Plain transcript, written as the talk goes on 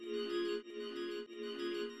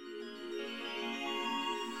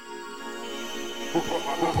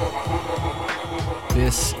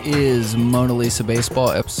This is Mona Lisa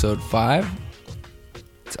Baseball, episode 5.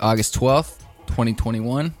 It's August 12th,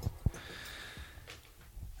 2021.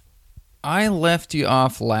 I left you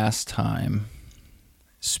off last time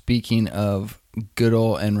speaking of good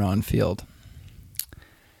old Enron Field.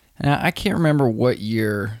 Now, I can't remember what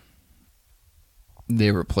year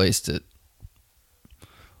they replaced it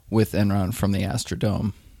with Enron from the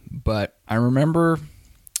Astrodome, but I remember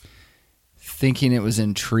thinking it was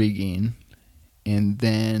intriguing, and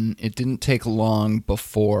then it didn't take long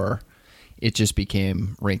before it just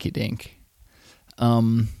became rinky-dink.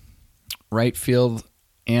 Right field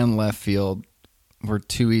and left field were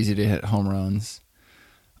too easy to hit home runs.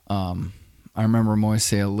 I remember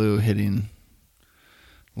Moise Alou hitting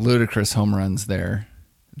ludicrous home runs there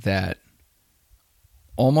that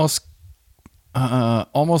almost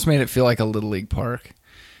made it feel like a Little League park.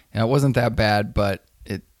 Now, it wasn't that bad, but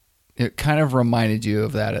it kind of reminded you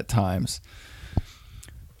of that at times.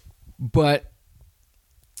 But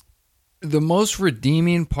the most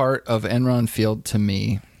redeeming part of Enron Field to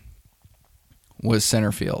me was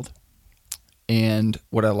center field. And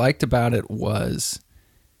what I liked about it was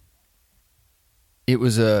it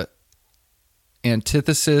was a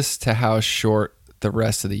antithesis to how short the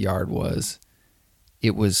rest of the yard was.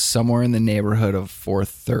 It was somewhere in the neighborhood of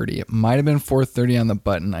 430. It might have been 430 on the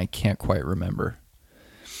button. I can't quite remember.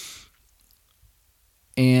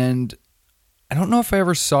 And I don't know if I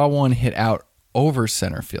ever saw one hit out over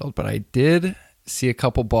center field, but I did see a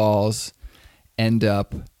couple balls end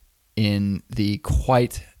up in the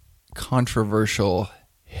quite controversial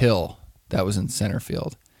hill that was in center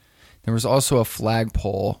field. There was also a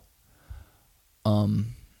flagpole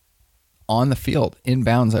on the field,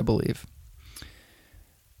 inbounds, I believe.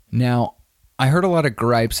 Now, I heard a lot of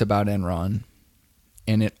gripes about Enron,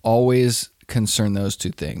 and it always concerned those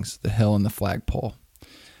two things, the hill and the flagpole.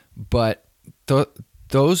 But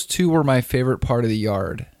those two were my favorite part of the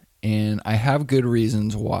yard, and I have good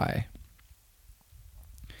reasons why.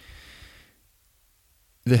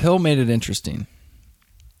 The hill made it interesting.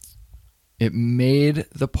 It made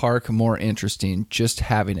the park more interesting just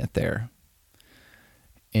having it there.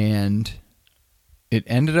 And it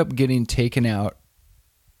ended up getting taken out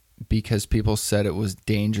because people said it was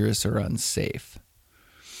dangerous or unsafe.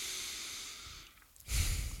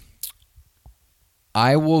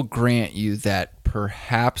 I will grant you that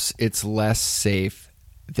perhaps it's less safe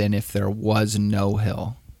than if there was no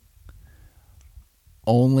hill,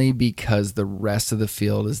 only because the rest of the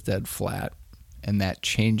field is dead flat, and that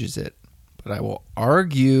changes it. But I will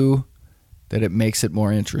argue that it makes it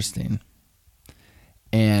more interesting.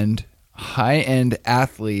 And high-end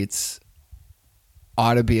athletes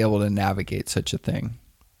ought to be able to navigate such a thing.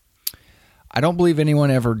 I don't believe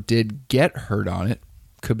anyone ever did get hurt on it.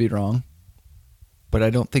 Could be wrong. But I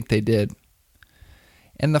don't think they did.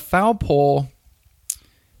 And the foul pole,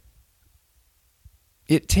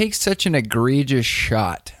 it takes such an egregious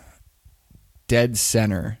shot dead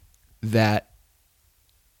center that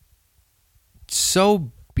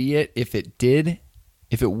so be it if it did.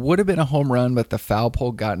 If it would have been a home run, but the foul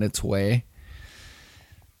pole got in its way,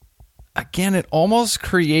 again, it almost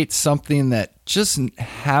creates something that just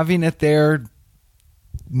having it there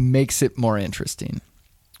makes it more interesting.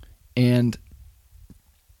 And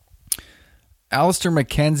Alistair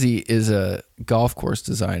McKenzie is a golf course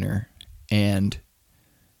designer, and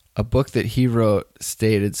a book that he wrote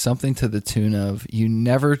stated something to the tune of, you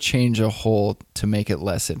never change a hole to make it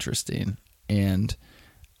less interesting. And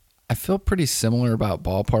I feel pretty similar about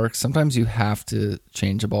ballparks. Sometimes you have to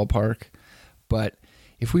change a ballpark, but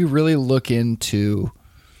if we really look into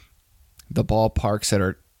the ballparks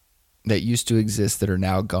that used to exist that are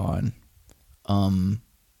now gone,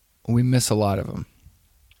 we miss a lot of them.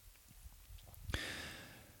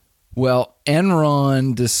 Well,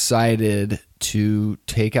 Enron decided to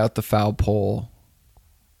take out the foul pole,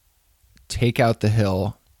 take out the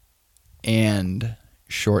hill, and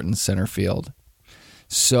shorten center field.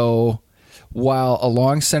 So while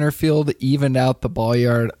along center field evened out the ball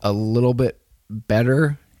yard a little bit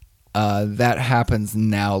better, that happens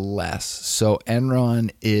now less. So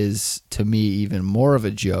Enron is, to me, even more of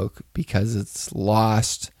a joke because it's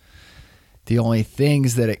lost the only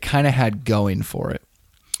things that it kind of had going for it.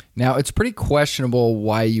 Now, it's pretty questionable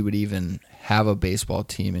why you would even have a baseball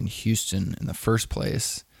team in Houston in the first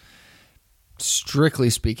place, strictly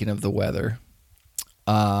speaking of the weather.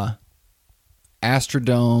 Astrodome,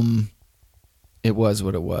 it was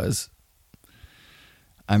what it was.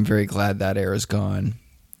 I'm very glad that era's gone.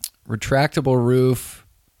 Retractable roof,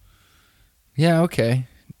 yeah, okay.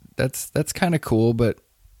 That's kind of cool, but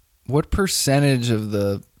what percentage of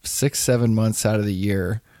the 6-7 months out of the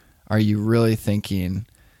year are you really thinking,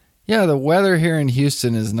 yeah, the weather here in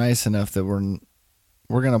Houston is nice enough that we're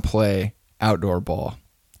going to play outdoor ball?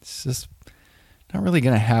 It's just not really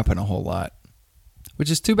going to happen a whole lot, which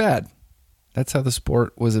is too bad. That's how the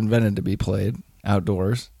sport was invented, to be played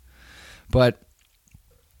outdoors. But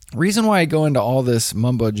reason why I go into all this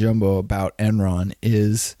mumbo jumbo about Enron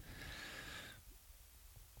is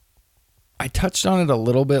I touched on it a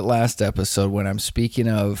little bit last episode when I'm speaking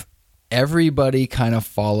of everybody kind of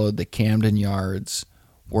followed the Camden Yards.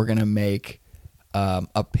 We're going to make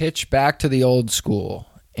a pitch back to the old school.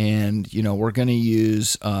 And, we're going to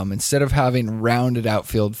use, instead of having rounded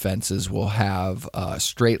outfield fences, we'll have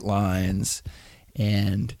straight lines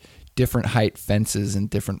and different height fences in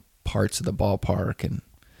different parts of the ballpark. And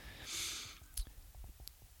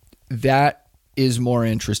that is more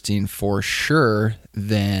interesting for sure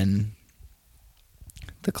than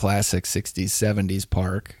the classic 60s, 70s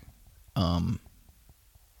park.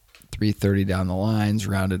 330 down the lines,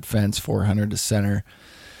 rounded fence, 400 to center.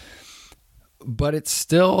 But it's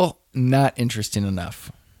still not interesting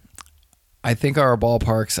enough. I think our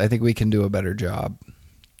ballparks, I think we can do a better job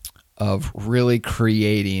of really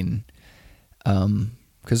creating,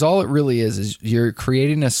 because all it really is you're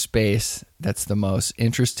creating a space that's the most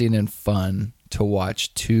interesting and fun to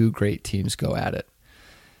watch two great teams go at it.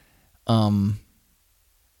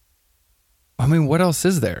 What else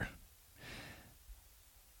is there?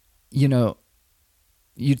 You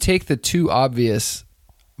take the two obvious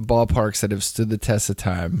ballparks that have stood the test of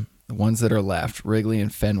time, the ones that are left, Wrigley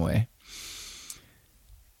and Fenway.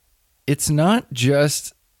 It's not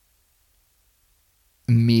just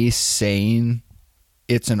me saying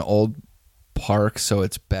it's an old park, so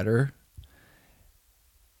it's better.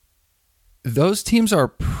 Those teams are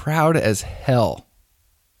proud as hell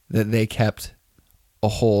that they kept a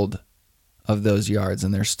hold of those yards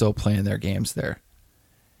and they're still playing their games there.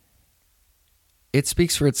 It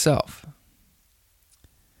speaks for itself.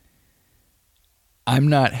 I'm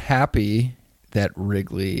not happy that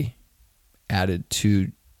Wrigley added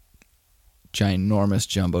 2 ginormous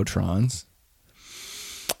jumbotrons.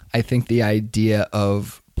 I think the idea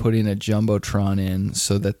of putting a jumbotron in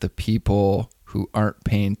so that the people who aren't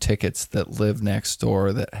paying tickets that live next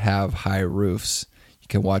door that have high roofs you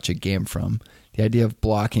can watch a game from, the idea of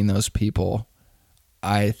blocking those people,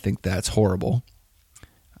 I think that's horrible.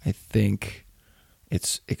 I think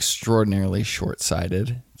it's extraordinarily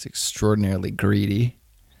short-sighted. It's extraordinarily greedy.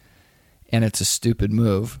 And it's a stupid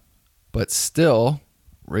move. But still,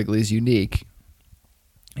 Wrigley's unique.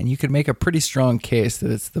 And you could make a pretty strong case that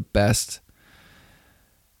it's the best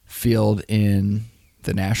field in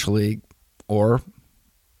the National League or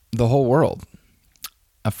the whole world.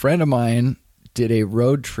 A friend of mine did a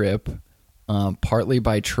road trip, partly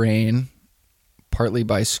by train, partly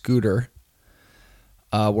by scooter,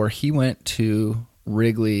 where he went to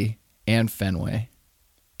Wrigley and Fenway,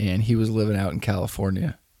 and he was living out in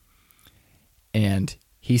California. And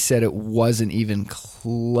he said it wasn't even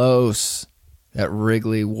close that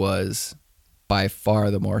Wrigley was by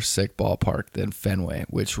far the more sick ballpark than Fenway,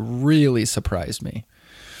 which really surprised me.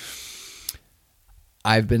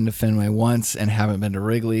 I've been to Fenway once and haven't been to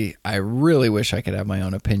Wrigley. I really wish I could have my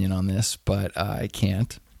own opinion on this, but I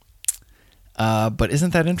can't. But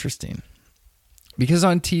isn't that interesting? Because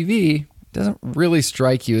on TV, it doesn't really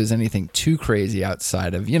strike you as anything too crazy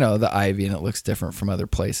outside of, the ivy, and it looks different from other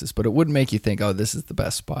places. But it wouldn't make you think, oh, this is the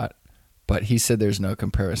best spot. But he said there's no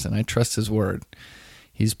comparison. I trust his word.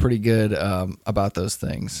 He's pretty good about those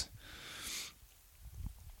things.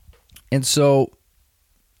 And so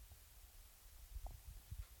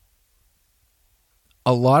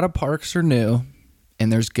a lot of parks are new,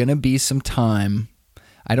 and there's going to be some time.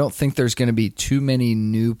 I don't think there's going to be too many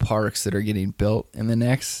new parks that are getting built in the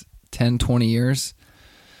next 10, 20 years.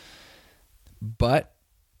 But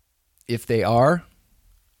if they are,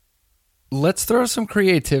 let's throw some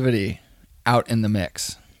creativity out in the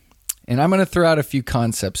mix. And I'm going to throw out a few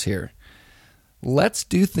concepts here. Let's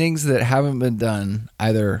do things that haven't been done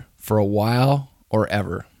either for a while or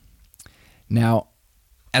ever. Now,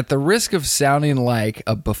 at the risk of sounding like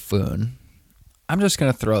a buffoon, I'm just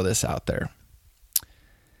going to throw this out there.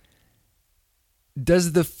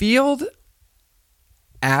 Does the field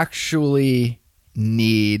actually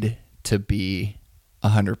need to be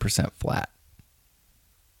 100% flat?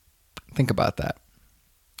 Think about that.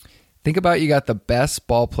 Think about you got the best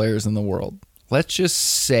ball players in the world. Let's just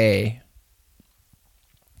say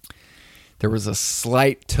there was a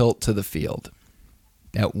slight tilt to the field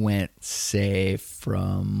that went, say,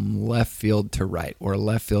 from left field to right, where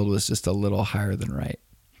left field was just a little higher than right.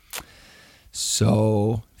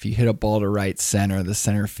 So if you hit a ball to right center, the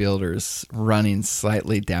center fielder's running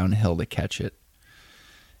slightly downhill to catch it.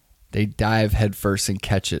 They dive headfirst and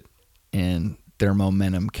catch it, and their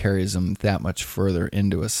momentum carries them that much further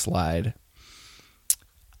into a slide.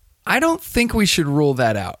 I don't think we should rule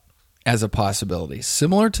that out as a possibility.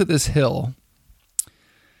 Similar to this hill,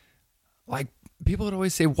 like people would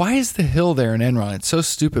always say, why is the hill there in Enron? It's so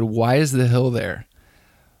stupid. Why is the hill there?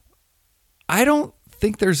 I don't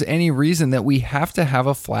think there's any reason that we have to have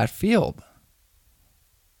a flat field.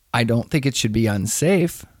 I don't think it should be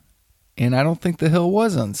unsafe, and I don't think the hill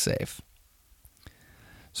was unsafe.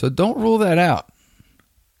 So don't rule that out.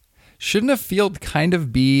 Shouldn't a field kind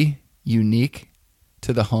of be unique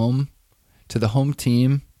to the home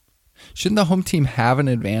team? Shouldn't the home team have an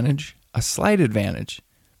advantage, a slight advantage,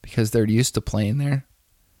 because they're used to playing there?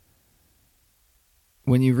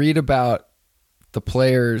 When you read about the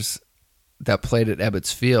players that played at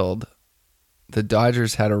Ebbets Field, the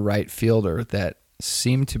Dodgers had a right fielder that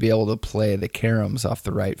seemed to be able to play the caroms off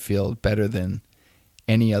the right field better than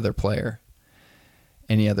any other player,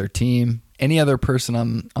 any other team, any other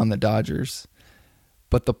person on the Dodgers.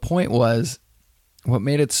 But the point was, what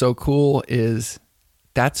made it so cool is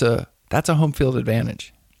that's a home field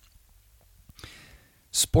advantage.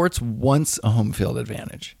 Sports wants a home field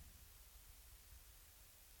advantage.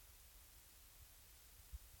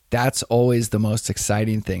 That's always the most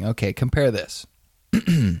exciting thing. Okay, compare this.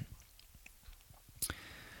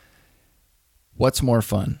 What's more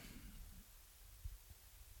fun?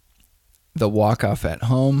 The walk-off at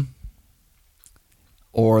home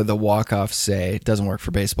or the walk-off, say, it doesn't work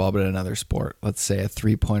for baseball, but another sport. Let's say a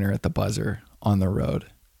three-pointer at the buzzer on the road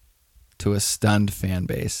to a stunned fan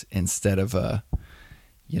base instead of a,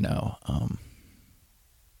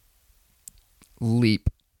 leap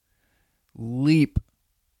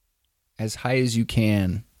as high as you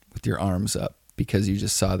can with your arms up because you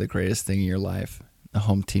just saw the greatest thing in your life. The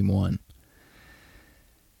home team won.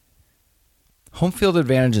 Home field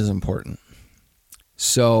advantage is important.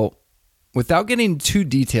 So without getting too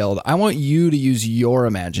detailed, I want you to use your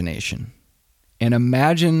imagination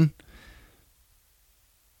and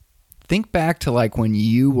think back to like when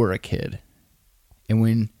you were a kid and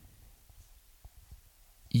when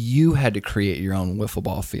you had to create your own wiffle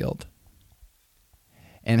ball field.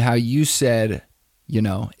 And how you said,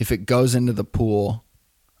 if it goes into the pool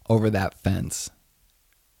over that fence,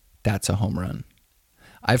 that's a home run.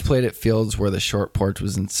 I've played at fields where the short porch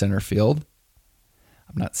was in center field.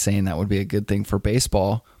 I'm not saying that would be a good thing for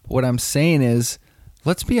baseball. But what I'm saying is,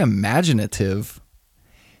 let's be imaginative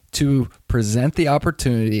to present the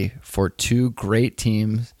opportunity for two great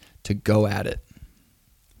teams to go at it.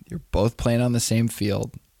 You're both playing on the same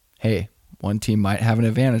field. Hey, one team might have an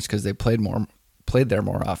advantage because they played there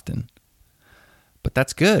more often. But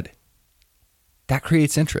that's good. That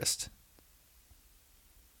creates interest.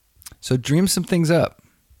 So dream some things up.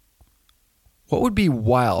 What would be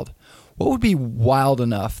wild? What would be wild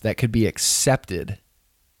enough that could be accepted?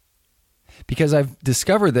 Because I've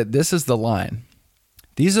discovered that this is the line.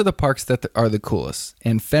 These are the parks that are the coolest.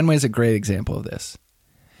 And Fenway is a great example of this.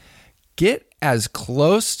 Get as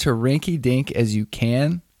close to rinky-dink as you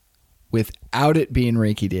can without it being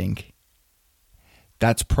rinky-dink.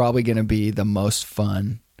 That's probably going to be the most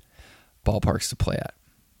fun ballparks to play at.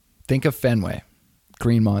 Think of Fenway,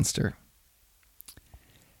 Green Monster.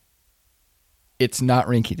 It's not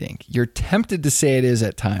rinky-dink. You're tempted to say it is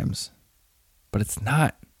at times, but it's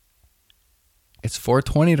not. It's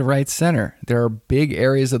 420 to right center. There are big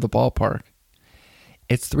areas of the ballpark.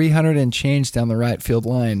 It's 300 and change down the right field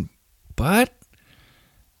line, but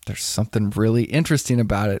there's something really interesting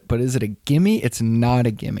about it. But is it a gimme? It's not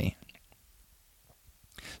a gimme.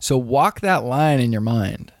 So walk that line in your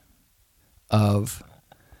mind of,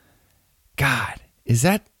 God,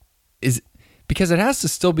 because it has to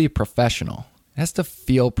still be professional. It has to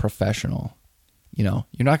feel professional. You're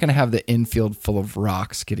not going to have the infield full of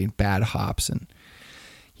rocks getting bad hops and,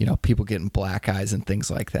 people getting black eyes and things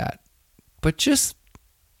like that. But just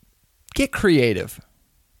get creative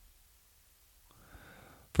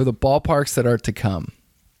for the ballparks that are to come.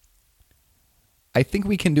 I think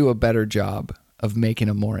we can do a better job of making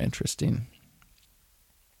them more interesting.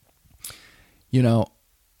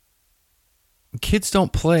 Kids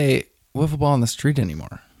don't play wiffle ball on the street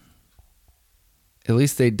anymore. At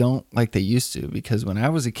least they don't like they used to, because when I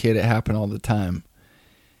was a kid, it happened all the time.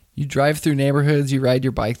 You drive through neighborhoods, you ride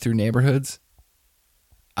your bike through neighborhoods.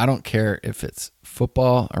 I don't care if it's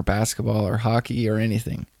football or basketball or hockey or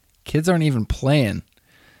anything. Kids aren't even playing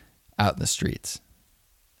out in the streets.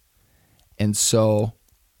 And so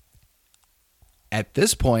at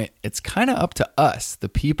this point, it's kind of up to us, the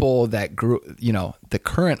people that grew, the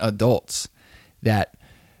current adults that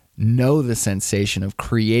know the sensation of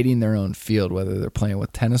creating their own field, whether they're playing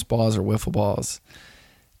with tennis balls or wiffle balls,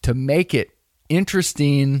 to make it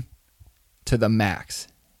interesting to the max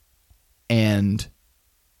and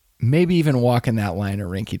maybe even walking that line of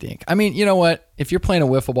rinky dink. I mean, you know what? If you're playing a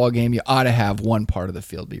wiffle ball game, you ought to have one part of the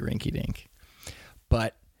field be rinky dink.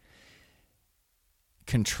 But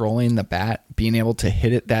controlling the bat, being able to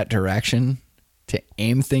hit it that direction, to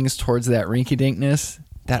aim things towards that rinky dinkness,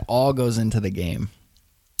 that all goes into the game.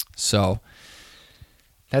 So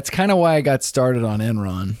that's kind of why I got started on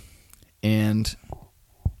Enron. And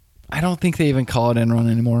I don't think they even call it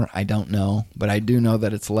Enron anymore. I don't know. But I do know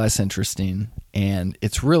that it's less interesting. And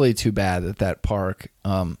it's really too bad that park,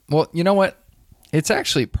 well, you know what? It's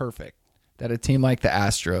actually perfect that a team like the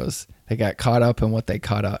Astros, they got caught up in what they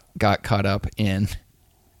got caught up in.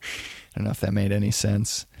 I don't know if that made any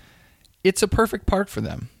sense. It's a perfect park for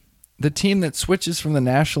them. The team that switches from the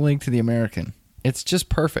National League to the American. It's just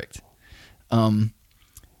perfect.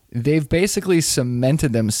 They've basically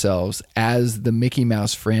cemented themselves as the Mickey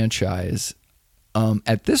Mouse franchise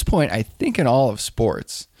at this point, I think, in all of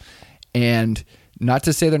sports. And not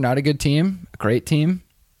to say they're not a good team, a great team.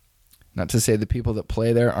 Not to say the people that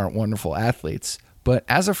play there aren't wonderful athletes. But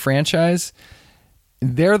as a franchise,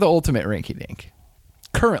 they're the ultimate rinky-dink.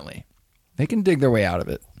 Currently. They can dig their way out of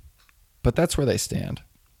it. But that's where they stand.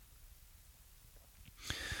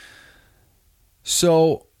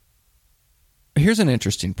 So here's an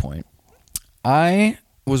interesting point. I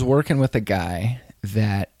was working with a guy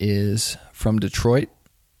that is from Detroit,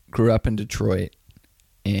 grew up in Detroit,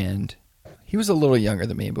 and he was a little younger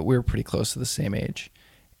than me, but we were pretty close to the same age.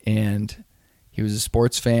 And he was a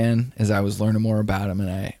sports fan. As I was learning more about him, and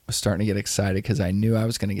I was starting to get excited because I knew I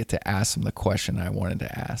was going to get to ask him the question I wanted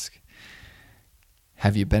to ask.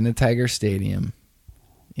 Have you been to Tiger Stadium?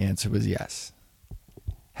 The answer was yes.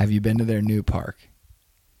 Have you been to their new park?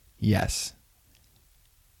 Yes.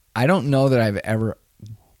 I don't know that I've ever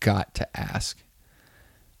got to ask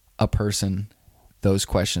a person those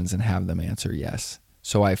questions and have them answer yes.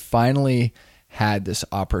 So I finally had this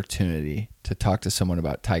opportunity to talk to someone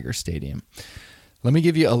about Tiger Stadium. Let me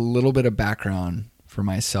give you a little bit of background for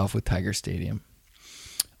myself with Tiger Stadium.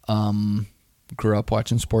 Grew up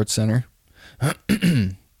watching SportsCenter.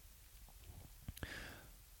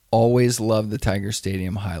 Always loved the Tiger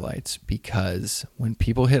Stadium highlights because when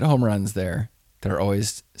people hit home runs there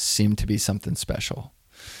always seemed to be something special.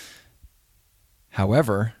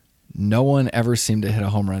 However, no one ever seemed to hit a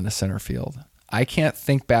home run to center field. I can't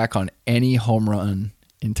think back on any home run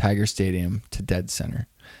in Tiger Stadium to dead center.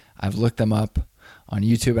 I've looked them up on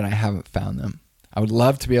YouTube and I haven't found them. I would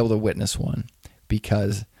love to be able to witness one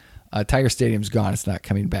because Tiger Stadium's gone. It's not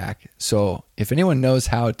coming back. So if anyone knows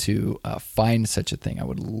how to find such a thing, I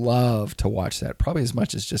would love to watch that, probably as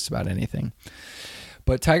much as just about anything.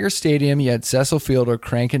 But Tiger Stadium, you had Cecil Fielder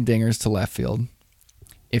cranking dingers to left field.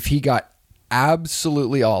 If he got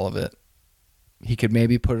absolutely all of it, he could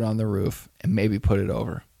maybe put it on the roof and maybe put it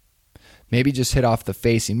over. Maybe just hit off the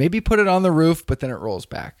facing. Maybe put it on the roof, but then it rolls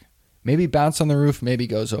back. Maybe bounce on the roof, maybe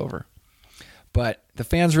goes over. But the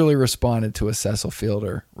fans really responded to a Cecil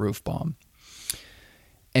Fielder roof bomb.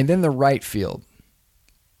 And then the right field,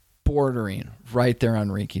 bordering right there on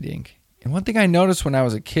rinky dink. And one thing I noticed when I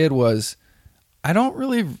was a kid was I don't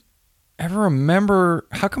really ever remember,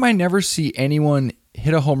 how come I never see anyone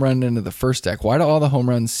hit a home run into the first deck? Why do all the home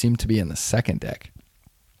runs seem to be in the second deck?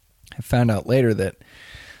 I found out later that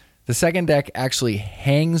the second deck actually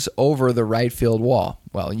hangs over the right field wall.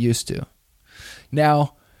 Well, it used to.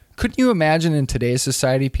 Now, couldn't you imagine in today's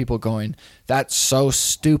society people going, that's so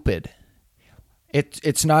stupid.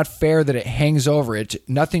 It's not fair that it hangs over it.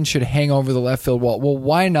 Nothing should hang over the left field wall. Well,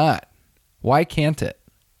 why not? Why can't it?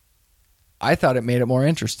 I thought it made it more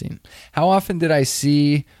interesting. How often did I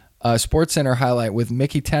see a SportsCenter highlight with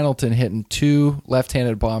Mickey Tettleton hitting two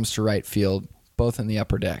left-handed bombs to right field, both in the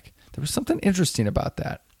upper deck? There was something interesting about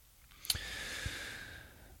that.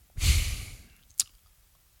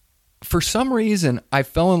 For some reason, I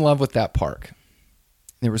fell in love with that park.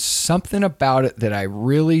 There was something about it that I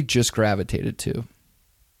really just gravitated to.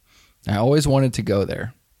 I always wanted to go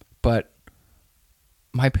there, but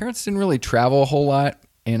my parents didn't really travel a whole lot,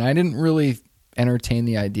 and I didn't really entertain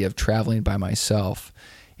the idea of traveling by myself.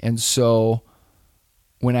 And so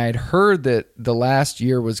when I had heard that the last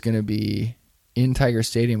year was going to be in Tiger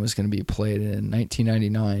Stadium was going to be played in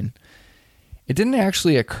 1999, it didn't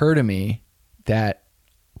actually occur to me that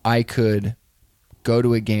I could go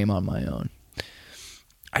to a game on my own.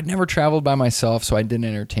 I'd never traveled by myself, so I didn't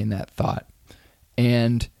entertain that thought.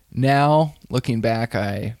 And Now, looking back,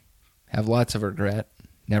 I have lots of regret.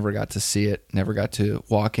 Never got to see it. Never got to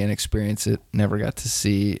walk in, experience it. Never got to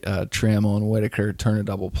see Trammell and Whitaker turn a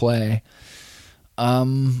double play. I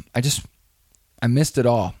missed it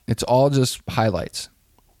all. It's all just highlights.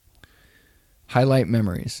 Highlight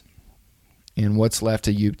memories. And what's left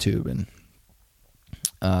of YouTube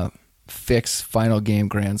and fix final game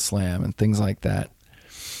grand slam and things like that.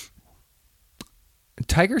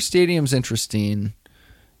 Tiger Stadium's interesting,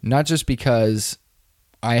 not just because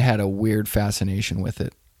I had a weird fascination with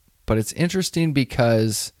it, but it's interesting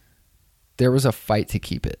because there was a fight to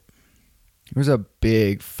keep it. There was a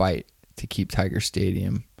big fight to keep Tiger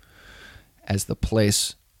Stadium as the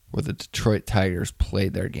place where the Detroit Tigers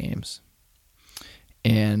played their games.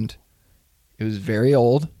 And it was very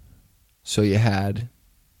old, so you had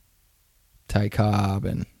Ty Cobb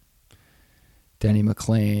and Denny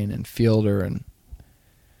McLain and Fielder and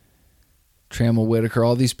Trammell Whitaker,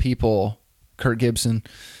 all these people, Kurt Gibson,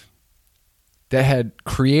 that had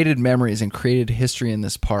created memories and created history in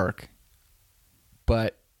this park.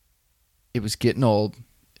 But it was getting old.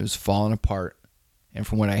 It was falling apart. And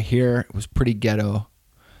from what I hear, it was pretty ghetto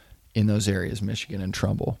in those areas, Michigan and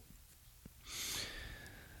Trumbull.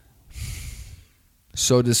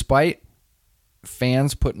 So despite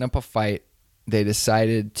fans putting up a fight, they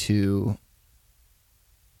decided to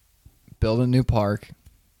build a new park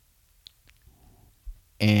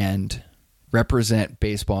and represent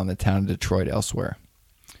baseball in the town of Detroit elsewhere.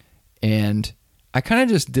 And I kind of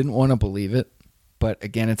just didn't want to believe it. But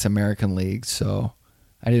again, it's American League, so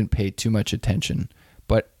I didn't pay too much attention.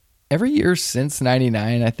 But every year since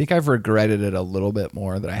 '99, I think I've regretted it a little bit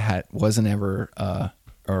more that I wasn't ever,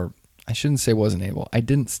 or I shouldn't say wasn't able. I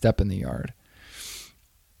didn't step in the yard.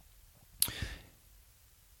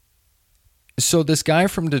 So this guy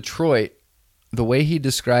from Detroit, the way he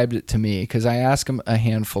described it to me, because I asked him a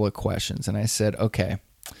handful of questions, and I said, okay,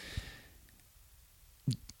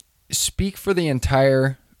 speak for the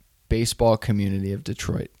entire baseball community of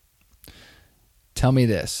Detroit. Tell me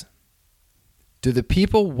this. Do the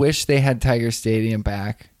people wish they had Tiger Stadium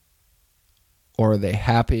back, or are they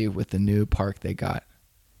happy with the new park they got?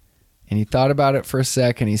 And he thought about it for a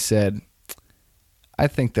sec, and he said, I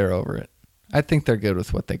think they're over it. I think they're good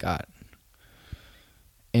with what they got.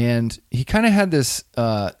 And he kind of had this,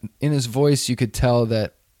 in his voice, you could tell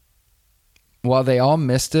that while they all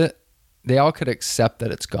missed it, they all could accept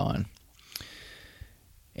that it's gone.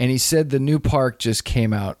 And he said the new park just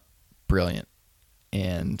came out brilliant.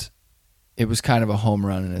 And it was kind of a home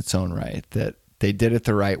run in its own right, that they did it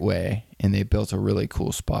the right way and they built a really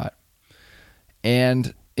cool spot.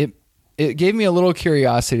 And it gave me a little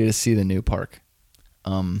curiosity to see the new park.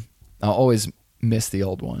 I'll always miss the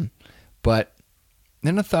old one. But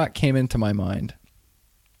then a thought came into my mind.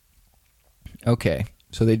 Okay,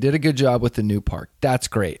 so they did a good job with the new park. That's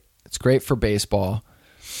great. It's great for baseball.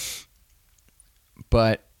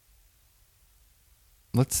 But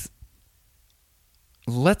let's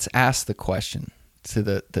ask the question to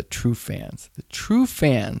the true fans. The true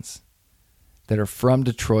fans that are from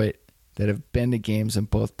Detroit, that have been to games in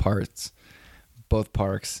both parks,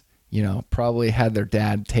 probably had their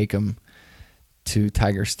dad take them to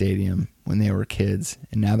Tiger Stadium when they were kids,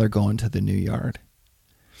 and now they're going to the new yard.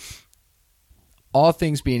 All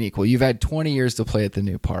things being equal, you've had 20 years to play at the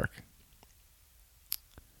new park.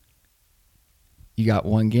 You got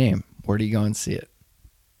one game. Where do you go and see it?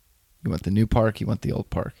 You want the new park, you want the old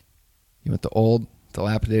park. You want the old,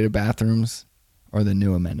 dilapidated bathrooms, or the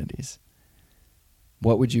new amenities?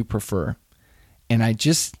 What would you prefer? And I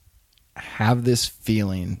just have this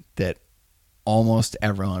feeling that almost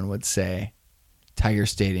everyone would say Tiger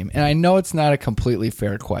Stadium. And I know it's not a completely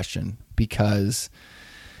fair question, because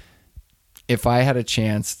if I had a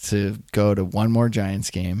chance to go to one more Giants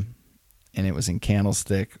game and it was in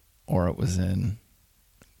Candlestick or it was in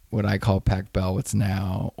what I call Pac Bell, what's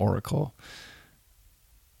now Oracle.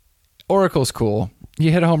 Oracle's cool.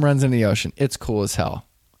 You hit home runs in the ocean. It's cool as hell.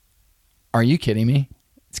 Are you kidding me?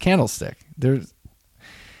 It's Candlestick.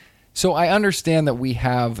 So I understand that we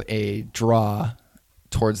have a draw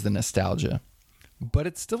towards the nostalgia, but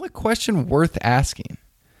it's still a question worth asking.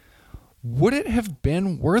 Would it have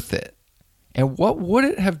been worth it? And what would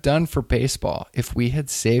it have done for baseball if we had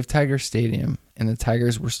saved Tiger Stadium and the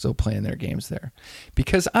Tigers were still playing their games there?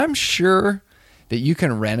 Because I'm sure that you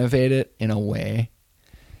can renovate it in a way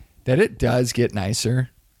that it does get nicer,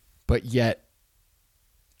 but yet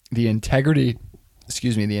the integrity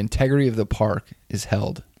of the park is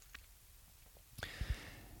held.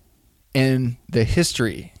 And the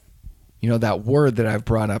history, that word that I've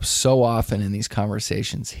brought up so often in these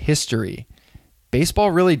conversations, history.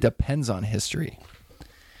 Baseball really depends on history.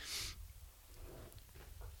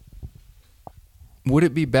 Would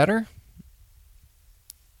it be better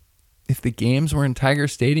if the games were in Tiger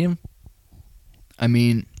Stadium? I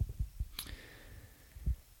mean,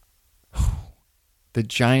 the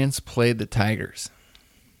Giants played the Tigers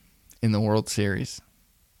in the World Series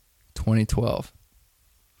 2012.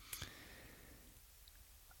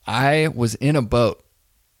 I was in a boat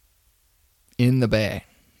in the bay.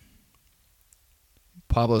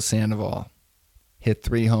 Pablo Sandoval hit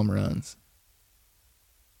 3 home runs.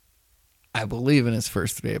 I believe in his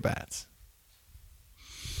first 3 at-bats.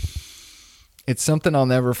 It's something I'll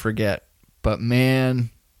never forget. But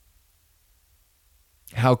man,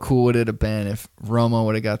 how cool would it have been if Romo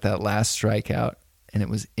would have got that last strikeout and it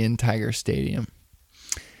was in Tiger Stadium?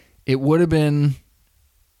 It would have been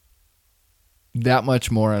that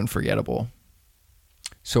much more unforgettable.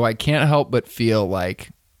 So I can't help but feel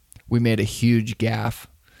like we made a huge gaffe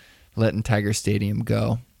letting Tiger Stadium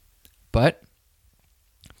go. But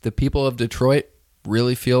the people of Detroit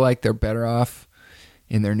really feel like they're better off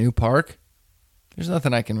in their new park. There's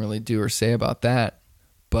nothing I can really do or say about that.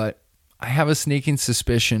 But I have a sneaking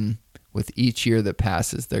suspicion with each year that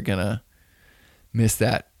passes, they're going to miss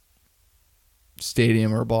that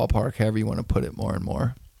stadium or ballpark, however you want to put it, more and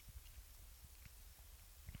more.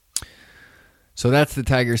 So that's the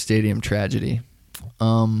Tiger Stadium tragedy.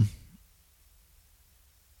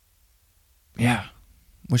 Yeah,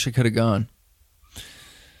 wish I could have gone.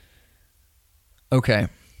 Okay.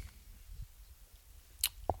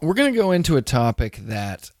 We're going to go into a topic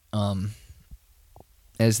that,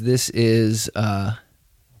 as this is what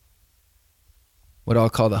I'll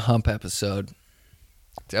call the hump episode.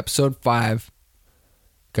 It's episode 5.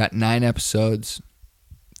 Got 9 episodes,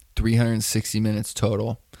 360 minutes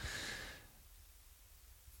total.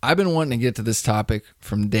 I've been wanting to get to this topic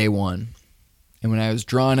from day one. And when I was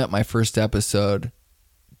drawing up my first episode,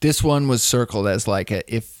 this one was circled as like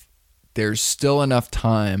if there's still enough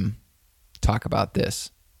time, talk about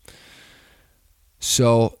this.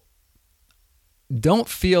 So don't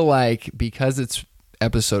feel like because it's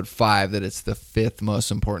episode 5 that it's the 5th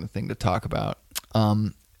most important thing to talk about.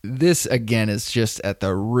 This, again, is just at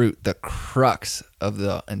the root, the crux of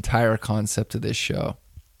the entire concept of this show.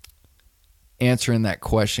 Answering that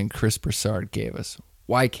question Chris Broussard gave us.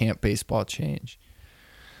 Why can't baseball change?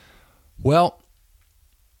 Well,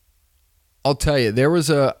 I'll tell you,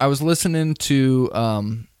 I was listening to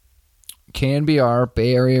KNBR,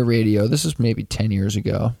 Bay Area Radio. This is maybe 10 years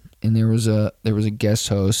ago. And there was a guest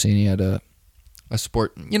host, and he had a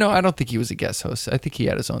sport. I don't think he was a guest host. I think he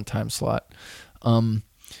had his own time slot.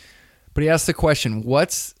 But he asked the question,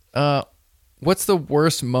 what's the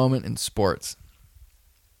worst moment in sports?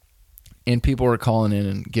 And people were calling in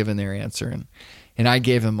and giving their answer. And I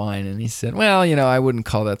gave him mine, and he said, well, I wouldn't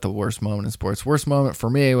call that the worst moment in sports. Worst moment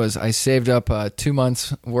for me was I saved up 2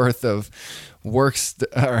 months worth of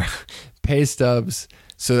pay stubs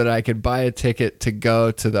so that I could buy a ticket to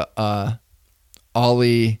go to the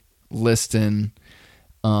Ollie Liston,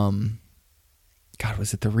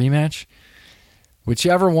 was it the rematch?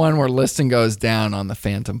 Whichever one where Liston goes down on the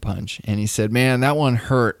Phantom Punch. And he said, man, that one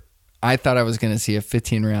hurt. I thought I was going to see a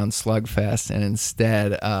 15-round slugfest, and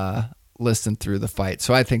instead Liston threw the fight.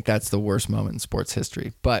 So I think that's the worst moment in sports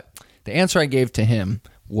history. But the answer I gave to him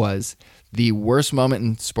was the worst moment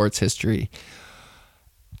in sports history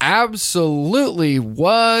absolutely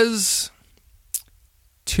was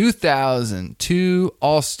 2002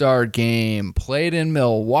 All-Star Game played in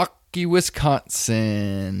Milwaukee,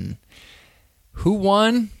 Wisconsin. Who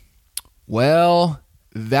won? Well,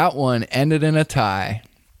 that one ended in a tie.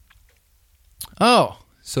 Oh,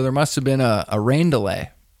 so there must have been a rain delay.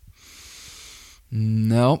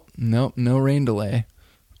 Nope, no rain delay.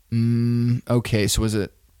 Okay, so was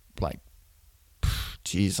it like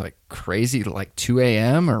crazy, like 2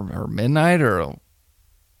 a.m. or midnight, or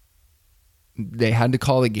they had to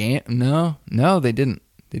call the game? No, they didn't.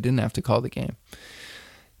 They didn't have to call the game.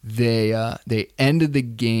 They ended the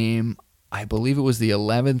game, I believe it was the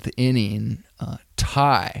 11th inning,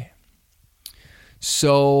 tie.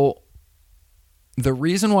 So the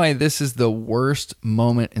reason why this is the worst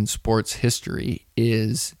moment in sports history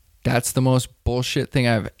is that's the most bullshit thing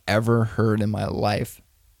I've ever heard in my life,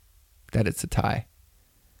 that it's a tie.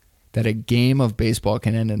 That a game of baseball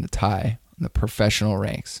can end in a tie in the professional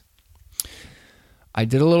ranks. I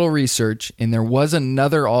did a little research, and there was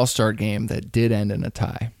another All-Star game that did end in a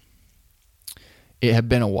tie. It had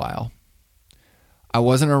been a while. I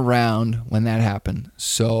wasn't around when that happened,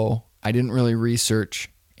 so I didn't really research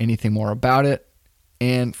anything more about it.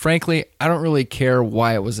 And frankly, I don't really care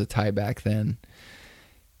why it was a tie back then.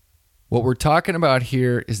 What we're talking about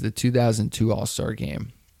here is the 2002 All-Star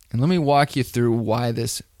Game. And let me walk you through why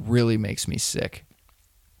this really makes me sick.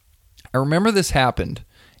 I remember this happened,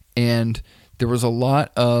 and there was a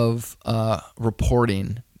lot of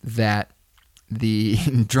reporting that the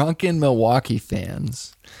drunken Milwaukee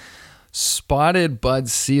fans spotted Bud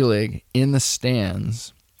Selig in the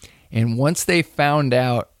stands, and once they found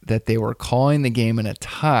out that they were calling the game in a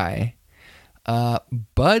tie,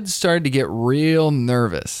 Bud started to get real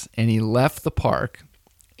nervous, and he left the park.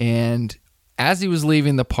 And as he was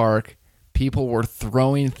leaving the park, people were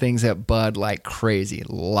throwing things at Bud like crazy.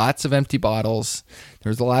 Lots of empty bottles. There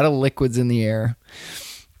was a lot of liquids in the air.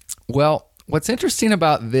 Well, what's interesting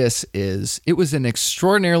about this is it was an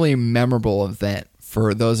extraordinarily memorable event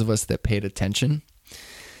for those of us that paid attention.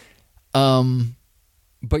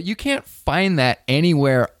 But you can't find that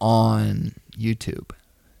anywhere on YouTube.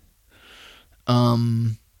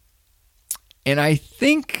 And I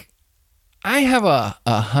think I have a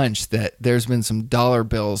hunch that there's been some dollar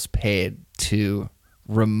bills paid to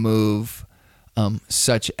remove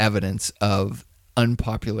such evidence of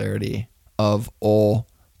unpopularity of old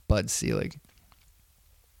Bud Selig.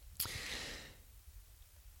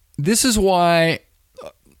 This is why,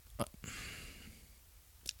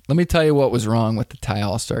 let me tell you what was wrong with the tie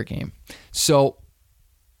All-Star game. So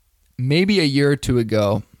maybe a year or two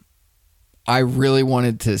ago, I really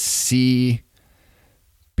wanted to see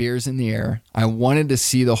beers in the air. I wanted to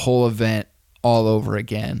see the whole event all over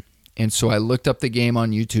again. And so I looked up the game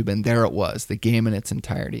on YouTube, and there it was, the game in its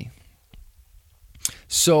entirety.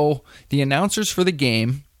 So the announcers for the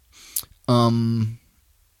game,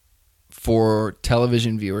 for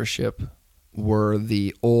television viewership, were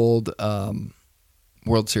the old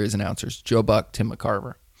World Series announcers, Joe Buck, Tim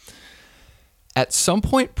McCarver. At some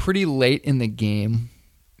point pretty late in the game,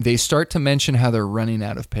 they start to mention how they're running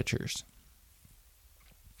out of pitchers.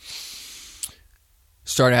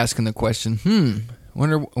 Start asking the question,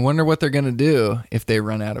 wonder what they're going to do if they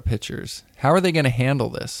run out of pitchers. How are they going to handle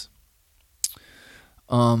this?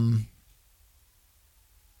 And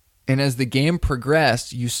as the game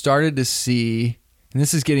progressed, you started to see, and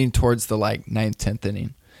this is getting towards the like 9th, 10th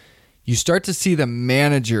inning, you start to see the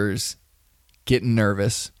managers getting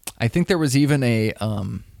nervous. I think there was even a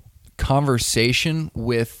conversation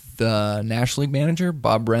with the National League manager,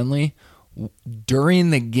 Bob Brenly, during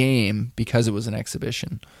the game, because it was an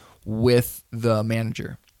exhibition, with the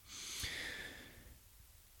manager.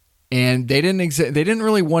 And they didn't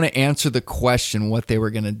really want to answer the question what they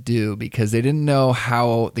were going to do because they didn't know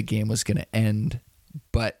how the game was going to end.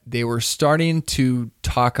 But they were starting to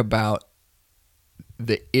talk about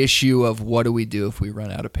the issue of what do we do if we run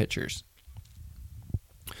out of pitchers.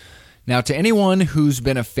 Now, to anyone who's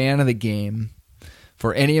been a fan of the game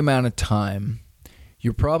for any amount of time,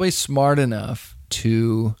 you're probably smart enough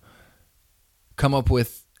to come up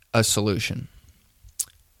with a solution.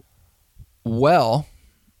 Well,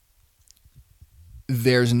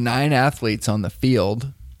 there's 9 athletes on the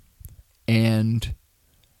field, and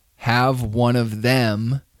have one of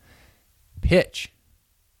them pitch.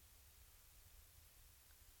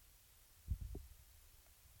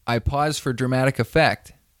 I pause for dramatic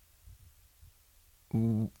effect.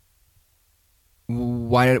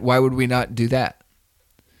 Why would we not do that?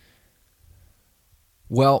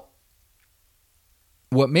 Well,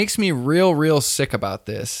 what makes me real sick about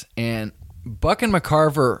this, and Buck and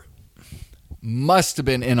McCarver must have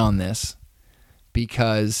been in on this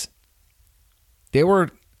because they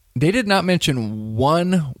did not mention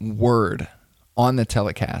one word on the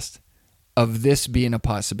telecast of this being a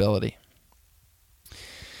possibility.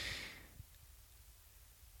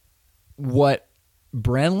 What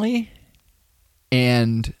Brenly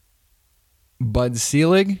and Bud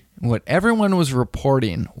Selig, what everyone was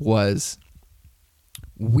reporting was,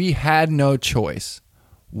 we had no choice.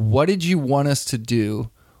 What did you want us to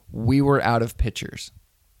do? We were out of pitchers.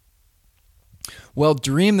 Well,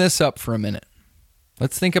 dream this up for a minute.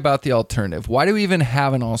 Let's think about the alternative. Why do we even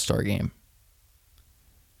have an all-star game?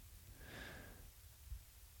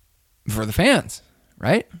 For the fans,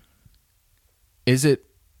 right? Is it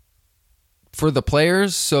for the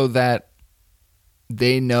players so that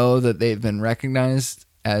they know that they've been recognized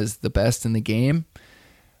as the best in the game?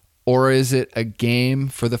 Or is it a game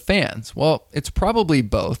for the fans? Well, it's probably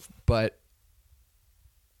both, but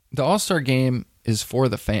the All-Star game is for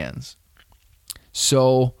the fans.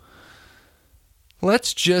 So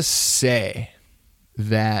let's just say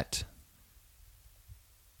that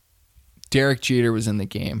Derek Jeter was in the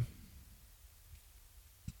game.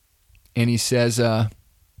 And he says,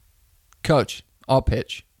 Coach, I'll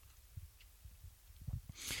pitch.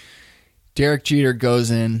 Derek Jeter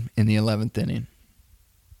goes in the 11th inning.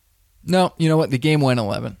 No, you know what? The game went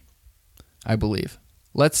 11, I believe.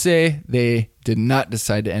 Let's say they did not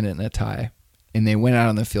decide to end it in a tie, and they went out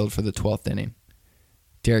on the field for the 12th inning.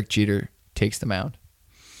 Derek Jeter takes the mound.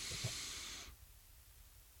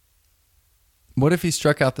 What if he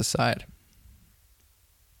struck out the side?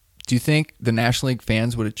 Do you think the National League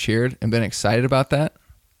fans would have cheered and been excited about that?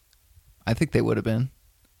 I think they would have been.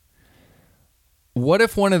 What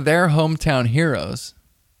if one of their hometown heroes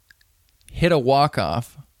hit a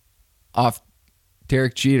walk-off off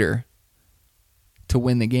Derek Jeter to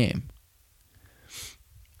win the game?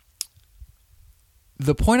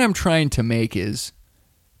 The point I'm trying to make is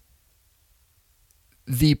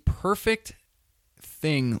the perfect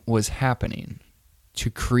thing was happening to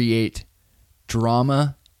create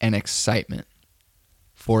drama and excitement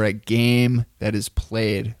for a game that is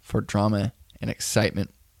played for drama and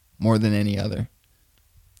excitement more than any other.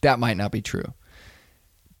 That might not be true,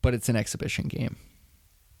 but it's an exhibition game.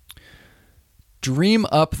 Dream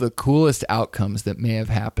up the coolest outcomes that may have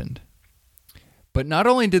happened. But not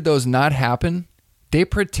only did those not happen, they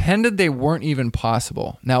pretended they weren't even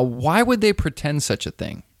possible. Now, why would they pretend such a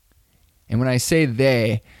thing? And when I say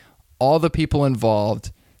they, all the people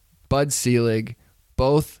involved, Bud Selig,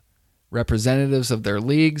 both representatives of their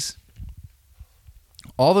leagues,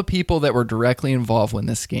 all the people that were directly involved in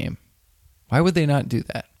this game, why would they not do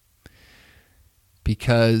that?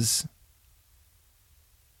 Because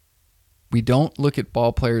we don't look at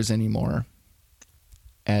ball players anymore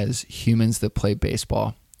as humans that play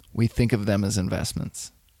baseball. We think of them as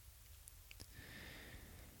investments.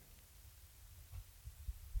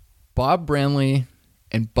 Bob Brenly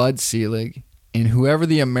and Bud Selig and whoever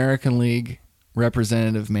the American League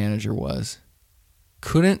representative manager was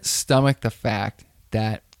couldn't stomach the fact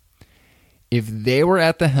that if they were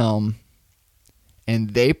at the helm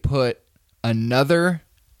and they put another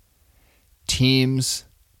team's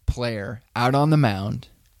player out on the mound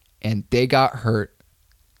and they got hurt,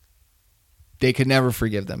 they could never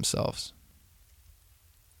forgive themselves.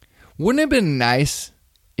 Wouldn't it have been nice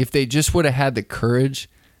if they just would have had the courage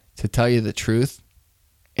to tell you the truth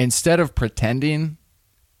instead of pretending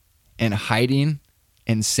and hiding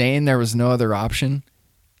and saying there was no other option?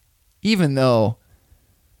 Even though,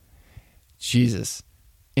 Jesus,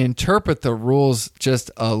 interpret the rules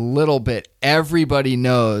just a little bit. Everybody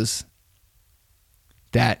knows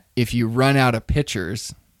that if you run out of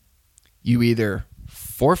pitchers, you either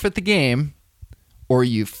forfeit the game or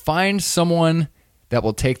you find someone that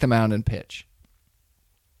will take the mound and pitch.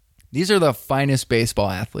 These are the finest baseball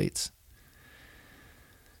athletes.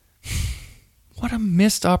 What a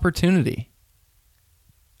missed opportunity.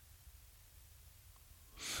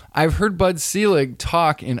 I've heard Bud Selig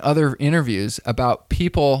talk in other interviews about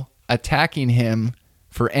people attacking him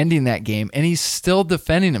for ending that game, and he's still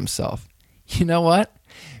defending himself. You know what?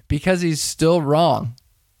 Because he's still wrong.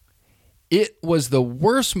 It was the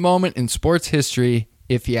worst moment in sports history,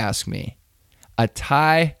 if you ask me. A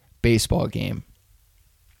tie baseball game.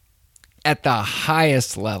 At the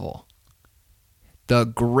highest level. The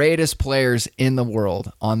greatest players in the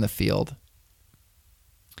world on the field.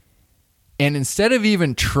 And instead of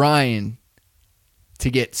even trying to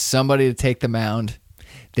get somebody to take the mound,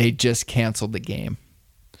 they just canceled the game.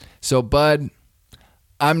 So, Bud,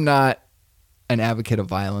 I'm not an advocate of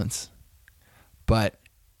violence, but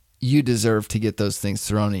you deserve to get those things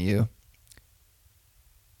thrown at you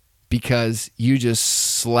because you just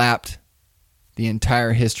slapped the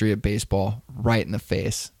entire history of baseball right in the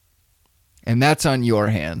face. And that's on your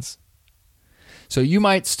hands. So you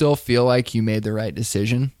might still feel like you made the right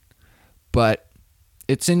decision, but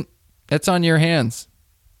that's on your hands.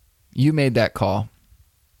 You made that call.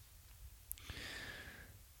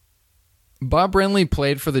 Bob Brenly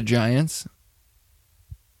played for the Giants,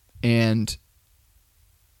 and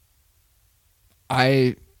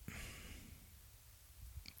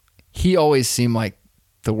he always seemed like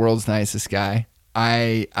the world's nicest guy.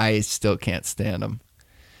 I still can't stand him.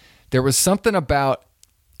 There was something about,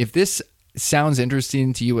 if this sounds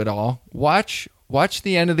interesting to you at all, watch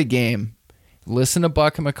the end of the game, listen to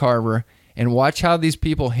Buck and McCarver, and watch how these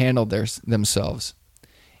people handled themselves.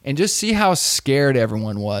 And just see how scared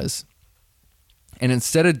everyone was. And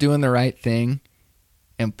instead of doing the right thing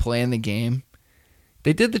and playing the game,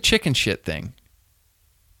 they did the chicken shit thing.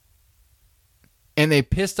 And they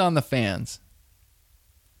pissed on the fans.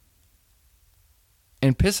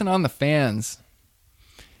 And pissing on the fans,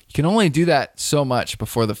 you can only do that so much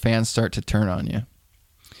before the fans start to turn on you.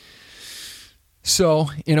 So,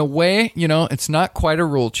 in a way, it's not quite a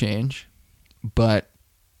rule change, but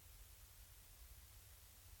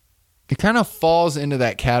it kind of falls into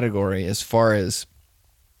that category as far as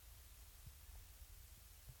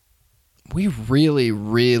we really,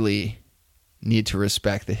 really need to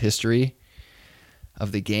respect the history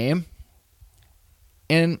of the game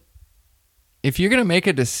And if you're going to make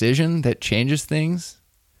a decision that changes things,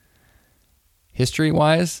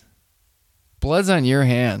 history-wise, blood's on your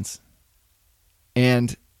hands.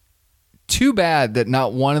 And too bad that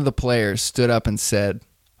not one of the players stood up and said,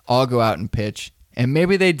 I'll go out and pitch. And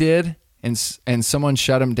maybe they did, and someone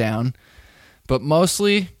shut them down. But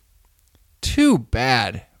mostly, too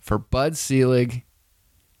bad for Bud Selig,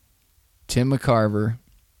 Tim McCarver,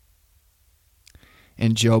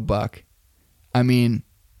 and Joe Buck. I mean,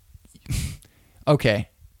 okay,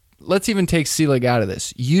 let's even take Selig out of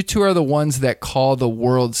this. You two are the ones that call the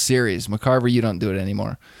World Series. McCarver, you don't do it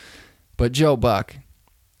anymore. But Joe Buck,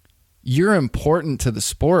 you're important to the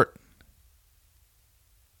sport.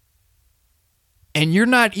 And you're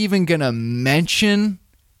not even going to mention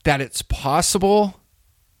that it's possible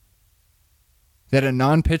that a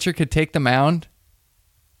non-pitcher could take the mound?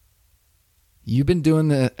 You've been doing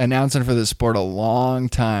the announcing for the sport a long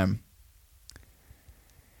time.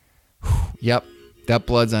 Yep, that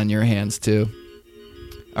blood's on your hands too.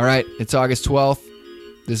 All right, it's August 12th.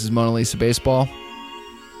 This is Mona Lisa Baseball.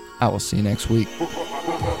 I will see you next week.